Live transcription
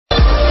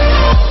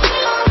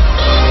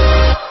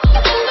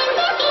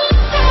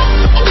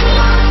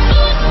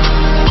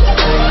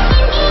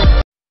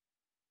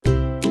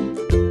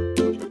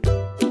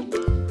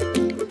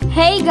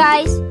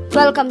guys!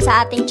 Welcome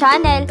sa ating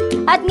channel.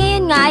 At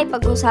ngayon nga ay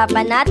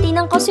pag-usapan natin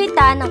ang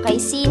kaswitan ng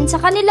KyCine sa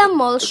kanilang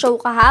mall show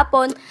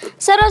kahapon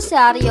sa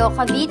Rosario,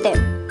 Cavite.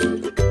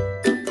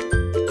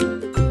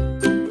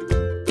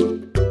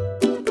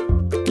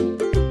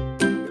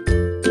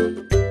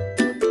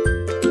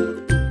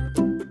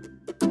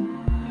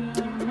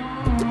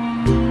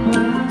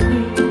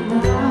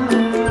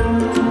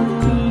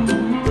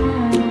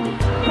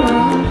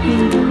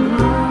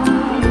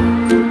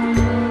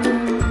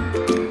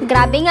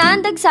 Grabe nga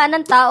ang dagsa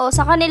ng tao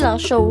sa kanilang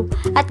show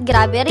at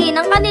grabe rin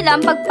ang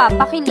kanilang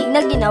pagpapakilig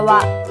na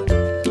ginawa.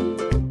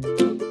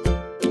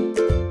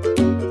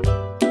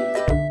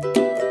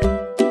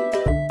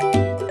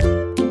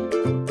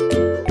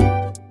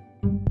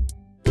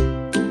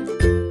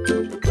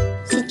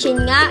 Si Chin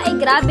nga ay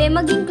grabe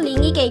maging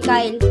clingy kay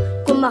Kyle.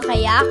 Kung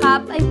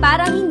makayakap ay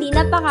parang hindi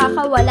na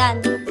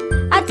pakakawalan.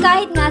 At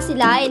kahit nga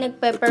sila ay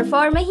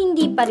nagpe-perform ay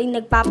hindi pa rin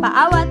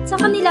nagpapaawat sa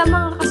kanilang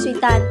mga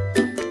kaswitan.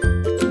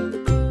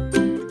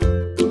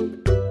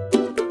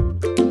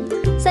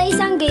 Sa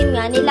isang game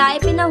nga nila ay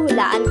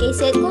pinahulaan kay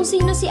Seth kung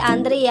sino si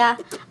Andrea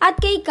at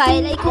kay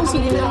Kyle ay kung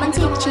sino naman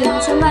si Chin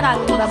sa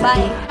maraming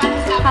babae.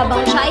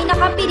 Habang siya ay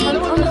nakapiling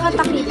o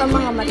nakatakip ang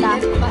mga mata.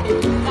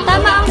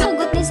 Tama ang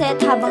sagot ni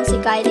Seth habang si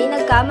Kyle ay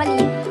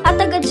nagkamali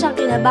at agad siyang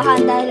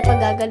kinabahan dahil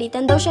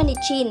pagagalitan daw siya ni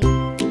Chin.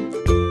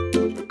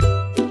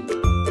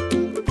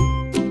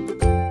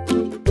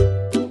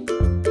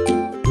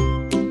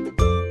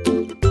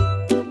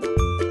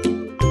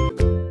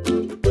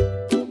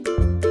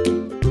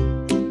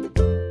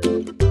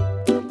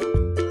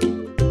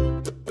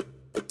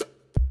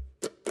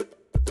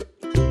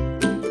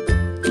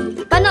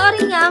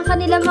 Panoorin nga ang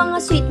kanilang mga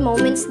sweet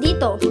moments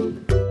dito.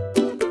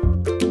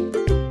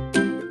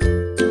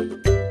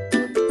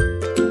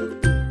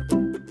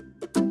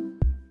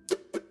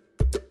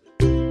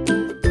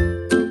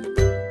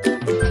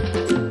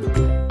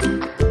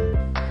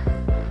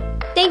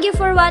 Thank you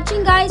for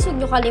watching guys. Huwag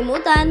niyo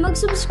kalimutan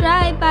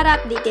mag-subscribe para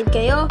updated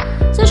kayo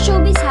sa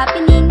showbiz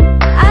happening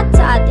at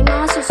sa ating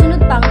mga susunod